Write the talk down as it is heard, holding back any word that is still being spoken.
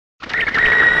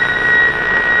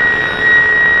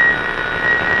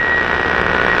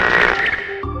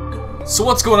So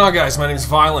what's going on, guys? My name is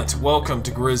Violent. Welcome to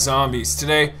Grizz Zombies.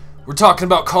 Today, we're talking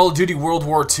about Call of Duty World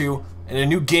War II and a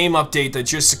new game update that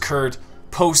just occurred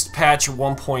post-patch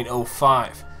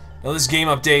 1.05. Now this game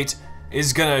update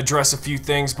is going to address a few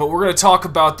things, but we're going to talk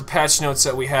about the patch notes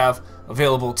that we have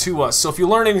available to us. So if you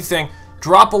learn anything,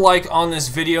 drop a like on this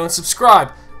video and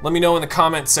subscribe. Let me know in the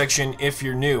comment section if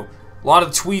you're new. A lot of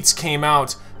tweets came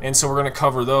out, and so we're going to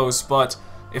cover those, but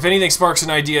if anything sparks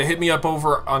an idea, hit me up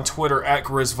over on Twitter at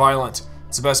GrizzViolent.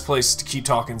 It's the best place to keep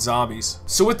talking zombies.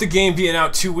 So with the game being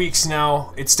out 2 weeks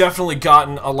now, it's definitely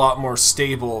gotten a lot more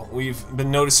stable. We've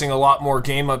been noticing a lot more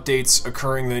game updates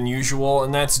occurring than usual,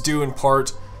 and that's due in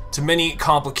part to many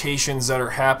complications that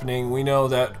are happening. We know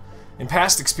that in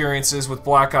past experiences with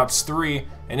Black Ops 3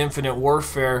 and Infinite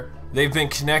Warfare, they've been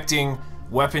connecting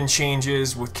weapon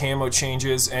changes with camo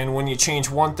changes, and when you change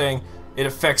one thing, it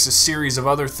affects a series of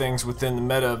other things within the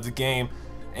meta of the game,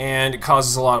 and it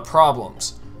causes a lot of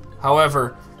problems.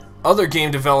 However, other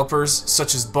game developers,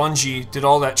 such as Bungie, did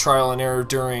all that trial and error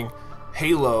during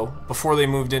Halo before they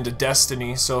moved into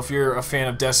Destiny. So if you're a fan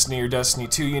of Destiny or Destiny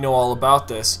 2, you know all about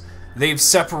this. They've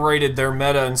separated their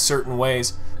meta in certain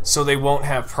ways so they won't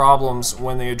have problems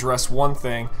when they address one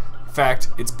thing. In fact,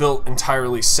 it's built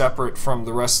entirely separate from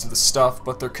the rest of the stuff,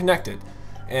 but they're connected.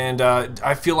 And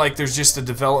I feel like there's just a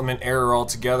development error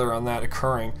altogether on that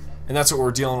occurring, and that's what we're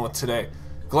dealing with today.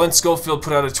 Glenn Schofield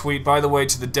put out a tweet, by the way,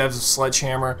 to the devs of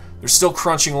Sledgehammer. They're still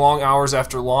crunching long hours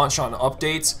after launch on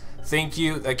updates. Thank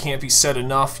you, that can't be said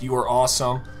enough. You are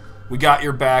awesome. We got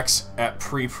your backs at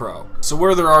pre-pro. So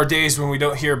where there are days when we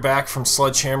don't hear back from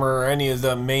Sledgehammer or any of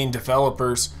the main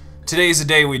developers, today's the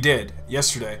day we did,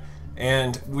 yesterday.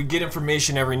 And we get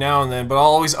information every now and then, but I'll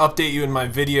always update you in my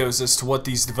videos as to what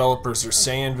these developers are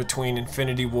saying between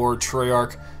Infinity Ward,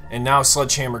 Treyarch, and now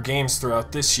Sledgehammer Games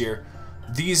throughout this year.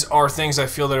 These are things I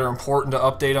feel that are important to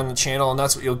update on the channel, and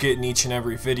that's what you'll get in each and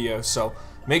every video. So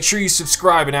make sure you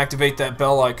subscribe and activate that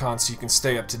bell icon so you can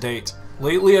stay up to date.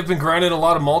 Lately I've been grinding a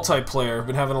lot of multiplayer. I've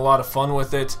been having a lot of fun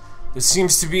with it. This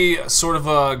seems to be sort of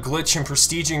a glitch in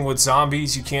prestiging with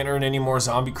zombies. You can't earn any more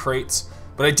zombie crates.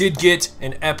 But I did get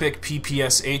an epic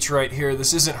PPSH right here.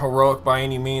 This isn't heroic by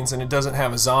any means, and it doesn't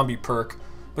have a zombie perk.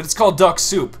 But it's called Duck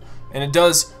Soup, and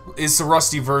it's the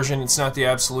rusty version. It's not the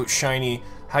absolute shiny,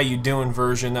 how you doing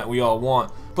version that we all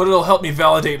want. But it'll help me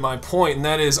validate my point, and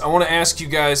that is, I want to ask you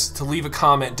guys to leave a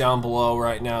comment down below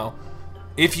right now.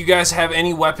 If you guys have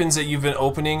any weapons that you've been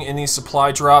opening in these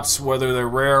supply drops, whether they're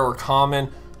rare or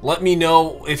common, let me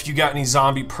know if you got any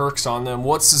zombie perks on them.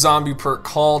 What's the zombie perk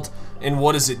called, and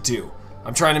what does it do?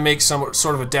 I'm trying to make some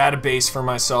sort of a database for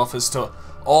myself as to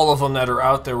all of them that are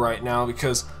out there right now,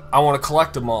 because I want to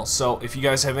collect them all. So if you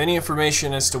guys have any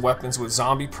information as to weapons with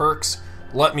zombie perks,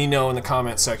 let me know in the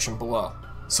comment section below.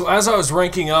 So as I was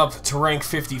ranking up to rank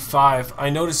 55,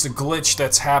 I noticed a glitch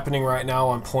that's happening right now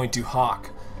on WWII.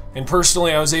 And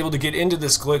personally, I was able to get into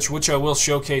this glitch, which I will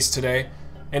showcase today.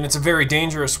 And it's a very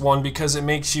dangerous one because it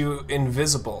makes you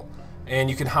invisible. And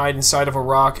you can hide inside of a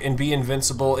rock and be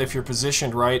invincible if you're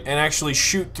positioned right, and actually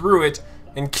shoot through it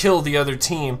and kill the other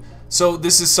team. So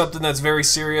this is something that's very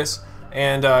serious,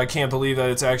 and I can't believe that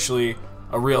it's actually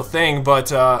a real thing, but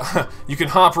you can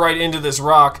hop right into this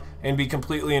rock and be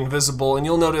completely invisible, and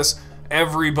you'll notice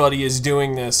everybody is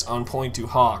doing this on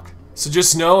WWII. So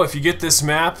just know, if you get this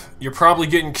map, you're probably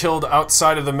getting killed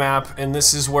outside of the map, and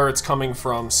this is where it's coming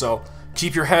from. So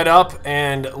keep your head up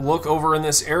and look over in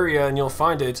this area and you'll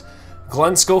find it.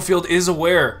 Glenn Schofield is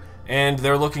aware, and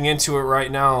they're looking into it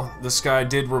right now. This guy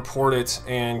did report it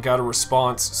and got a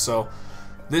response, so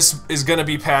this is going to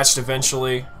be patched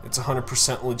eventually. It's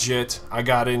 100% legit. I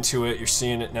got into it. You're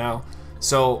seeing it now.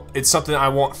 So it's something I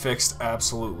want fixed,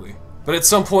 absolutely. But at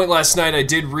some point last night, I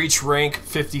did reach rank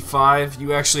 55.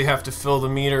 You actually have to fill the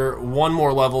meter one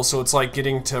more level, so it's like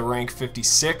getting to rank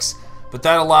 56. But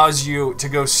that allows you to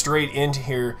go straight into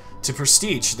here to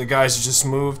Prestige. The guys just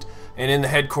moved. And in the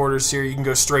headquarters here, you can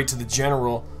go straight to the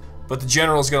General, but the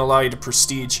General is going to allow you to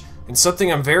Prestige. And something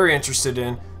I'm very interested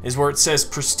in is where it says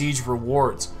Prestige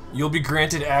Rewards. You'll be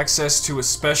granted access to a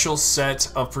special set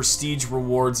of Prestige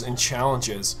Rewards and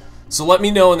challenges. So let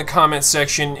me know in the comment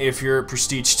section if you're at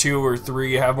Prestige 2 or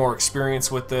 3, you have more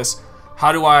experience with this.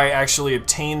 How do I actually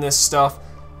obtain this stuff?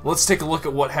 Let's take a look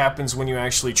at what happens when you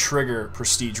actually trigger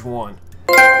Prestige 1.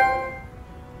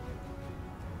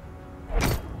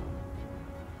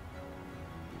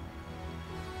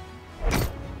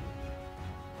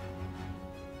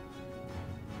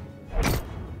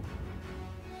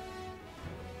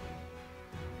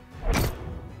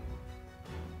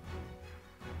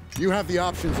 You have the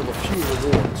options of a few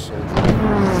rewards, soldier.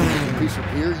 A piece of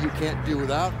gear you can't do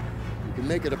without. You can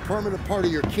make it a permanent part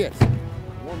of your kit.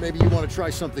 Or maybe you want to try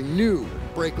something new,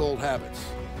 break old habits.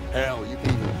 Hell, you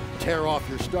can even tear off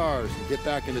your stars and get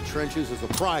back in the trenches as a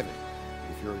private,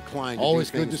 if you're inclined to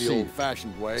Always do good things to the see you.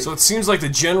 old-fashioned way. So it seems like the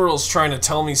general's trying to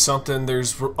tell me something.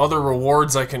 There's other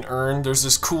rewards I can earn. There's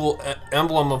this cool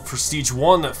emblem of Prestige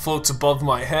 1 that floats above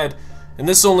my head. And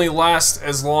this only lasts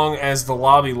as long as the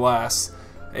lobby lasts.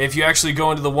 If you actually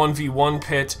go into the 1v1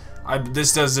 pit,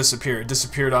 this does disappear. It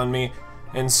disappeared on me.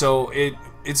 And so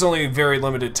it's only a very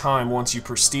limited time once you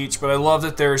prestige. But I love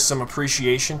that there's some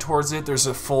appreciation towards it. There's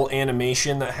a full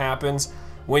animation that happens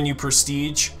when you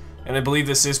prestige. And I believe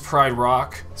this is Pride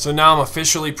Rock. So now I'm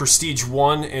officially Prestige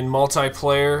 1 in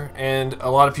multiplayer. And a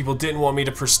lot of people didn't want me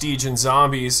to prestige in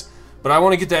zombies. But I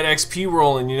want to get that XP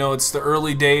rolling. You know, it's the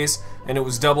early days and it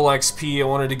was double XP. I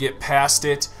wanted to get past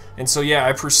it. And so yeah,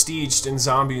 I prestiged in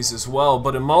zombies as well.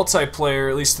 But in multiplayer,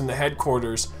 at least in the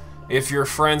headquarters, if your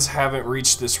friends haven't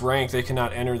reached this rank, they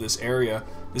cannot enter this area.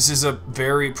 This is a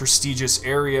very prestigious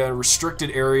area, a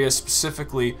restricted area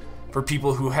specifically for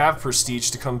people who have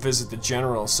prestige to come visit the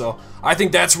general. So I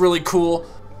think that's really cool.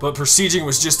 But prestiging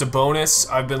was just a bonus.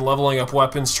 I've been leveling up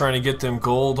weapons, trying to get them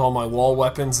gold, all my wall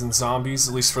weapons and zombies,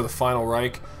 at least for the final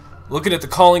Reich. Looking at the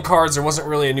calling cards, there wasn't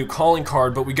really a new calling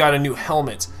card, but we got a new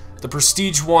helmet. The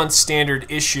Prestige 1 standard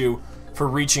issue for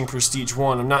reaching Prestige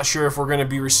 1. I'm not sure if we're going to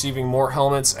be receiving more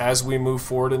helmets as we move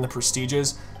forward in the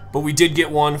Prestiges, but we did get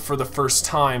one for the first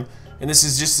time. And this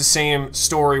is just the same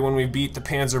story when we beat the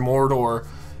Panzer Mordor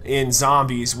in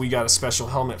Zombies. We got a special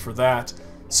helmet for that.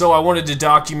 So I wanted to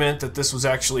document that this was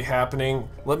actually happening.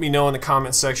 Let me know in the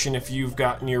comment section if you've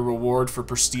gotten your reward for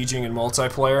prestiging in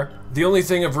multiplayer. The only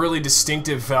thing of really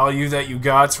distinctive value that you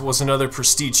got was another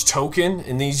prestige token,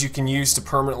 and these you can use to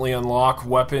permanently unlock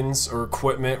weapons or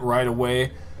equipment right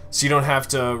away, so you don't have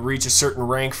to reach a certain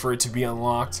rank for it to be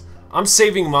unlocked. I'm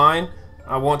saving mine.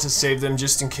 I want to save them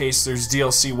just in case there's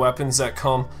DLC weapons that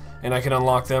come and I can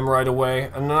unlock them right away.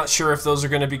 I'm not sure if those are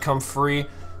going to become free,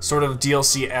 sort of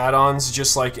DLC add-ons,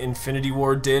 just like Infinity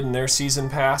Ward did in their season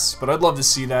pass, but I'd love to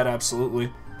see that,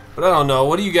 absolutely. But I don't know,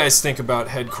 what do you guys think about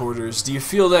headquarters? Do you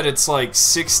feel that it's like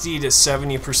 60 to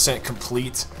 70%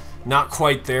 complete? Not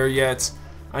quite there yet.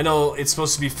 I know it's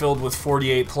supposed to be filled with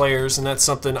 48 players, and that's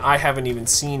something I haven't even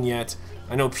seen yet.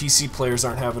 I know PC players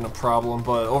aren't having a problem,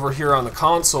 but over here on the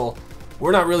console,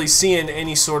 we're not really seeing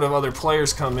any sort of other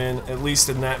players come in, at least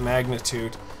in that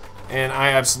magnitude. And I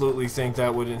absolutely think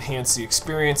that would enhance the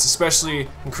experience, especially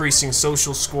increasing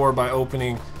social score by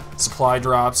opening supply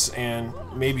drops, and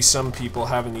maybe some people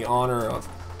having the honor of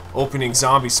opening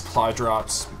zombie supply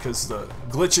drops, because the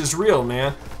glitch is real,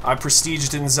 man. I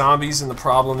prestiged in zombies, and the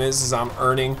problem is I'm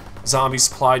earning zombie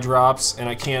supply drops and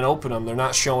I can't open them. They're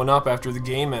not showing up after the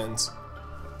game ends.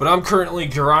 But I'm currently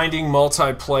grinding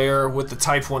multiplayer with the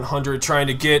Type 100, trying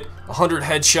to get 100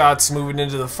 headshots moving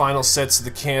into the final sets of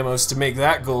the camos to make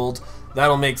that gold.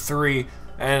 That'll make 3,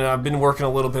 and I've been working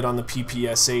a little bit on the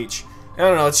PPSH. I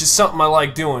don't know, it's just something I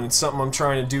like doing. It's something I'm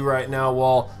trying to do right now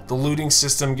while the looting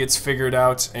system gets figured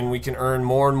out and we can earn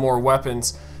more and more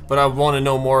weapons. But I want to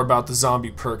know more about the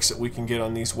zombie perks that we can get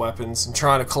on these weapons. I'm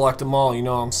trying to collect them all, you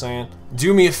know what I'm saying?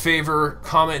 Do me a favor,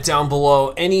 comment down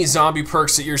below any zombie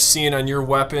perks that you're seeing on your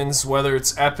weapons, whether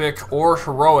it's epic or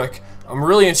heroic. I'm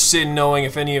really interested in knowing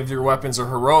if any of your weapons are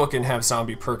heroic and have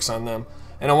zombie perks on them.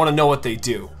 And I want to know what they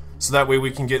do, so that way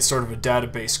we can get sort of a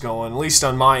database going. At least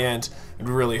on my end, it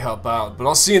would really help out. But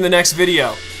I'll see you in the next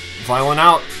video. Violent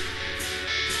out.